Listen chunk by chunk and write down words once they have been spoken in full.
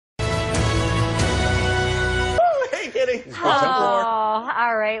ready? Oh,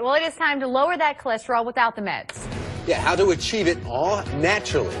 all right. Well, it is time to lower that cholesterol without the meds. Yeah, how to achieve it all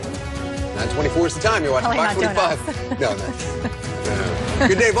naturally. 9:24 is the time. You're watching Fox 45. No.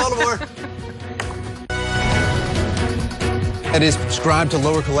 Good day, Baltimore. That is prescribed to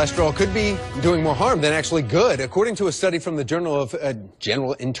lower cholesterol could be doing more harm than actually good. According to a study from the Journal of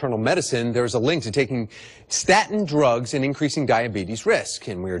General Internal Medicine, there's a link to taking statin drugs and increasing diabetes risk.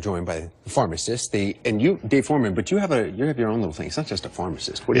 And we are joined by the pharmacist, and you, Dave Foreman, but you have your own little thing. It's not just a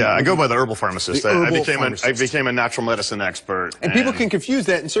pharmacist. I go by the Herbal Pharmacist. I Pharmacist. became a natural medicine expert. And people can confuse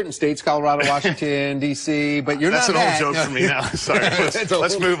that in certain states, Colorado, Washington, D.C., but you're not that. That's an old joke for me now. Sorry.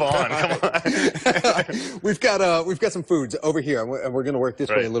 Let's move on. Come on. We've got some foods over here, and we're going to work this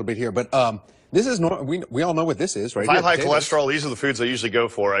way a little bit here. But this is we all know what this is, right? If I have high cholesterol, these are the foods I usually go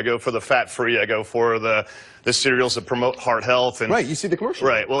for. I go for the fat-free. I go for the cereals that promote heart health. And, right, you see the commercial.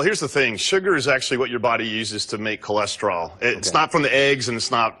 Right. Well, here's the thing. Sugar is actually what your body uses to make cholesterol. It's not from the eggs, and it's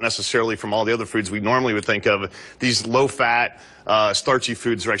not necessarily from all the other foods we normally would think of. These low-fat, starchy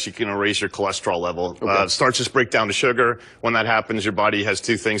foods are actually going to raise your cholesterol level. Starches break down to sugar. When that happens, your body has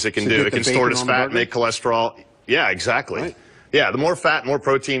two things it can do. It can store it as fat, make cholesterol. Yeah, exactly. Right. Yeah, the more fat, more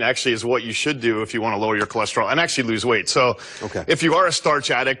protein actually is what you should do if you want to lower your cholesterol and actually lose weight. So if you are a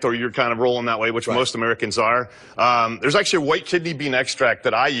starch addict or you're kind of rolling that way, which most Americans are, there's actually a white kidney bean extract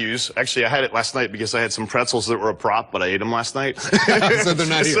that I use. Actually, I had it last night because I had some pretzels that were a prop, but I ate them last night. So they're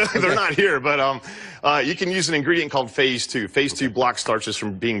not here. So they're not here, but you can use an ingredient called phase 2. Phase 2 blocks starches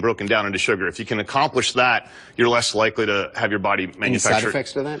from being broken down into sugar. If you can accomplish that, you're less likely to have your body manufacture. Any side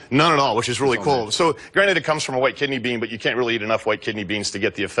effects to that? None at all, which is really cool. So granted, it comes from a white kidney bean, but you can't really eat enough white kidney beans to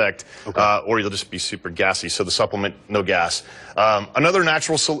get the effect, or you'll just be super gassy. So the supplement, no gas. Another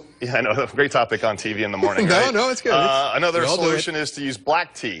natural I know, great topic on TV in the morning. Right? No, it's good. Another solution is to use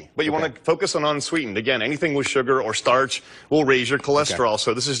black tea, but you want to focus on unsweetened. Again, anything with sugar or starch will raise your cholesterol.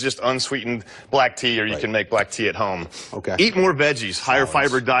 So this is just unsweetened black tea, or you can make black tea at home. Eat more veggies. Higher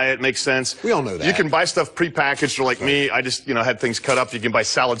fiber diet makes sense. We all know that. You can buy stuff prepackaged, or like me, I just had things cut up. You can buy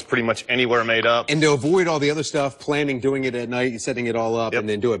salads pretty much anywhere made up. And to avoid all the other stuff, doing it at night, setting it all up, and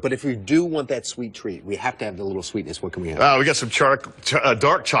then do it. But if we do want that sweet treat, we have to have the little sweetness. What can we have? We got some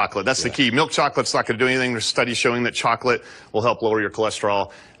dark chocolate. That's the key. Milk chocolate's not going to do anything. There's studies showing that chocolate will help lower your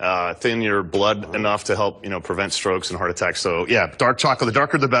cholesterol, thin your blood enough to help, prevent strokes and heart attacks. So yeah, dark chocolate. The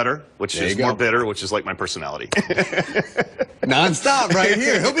darker the better, which is more bitter, which is like my personality. Non-stop right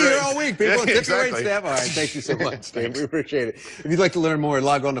here. He'll be here all week, people. Tip your great staff. All right, thank you so much, Dave. We appreciate it. If you'd like to learn more,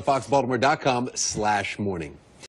 log on to foxbaltimore.com/morning.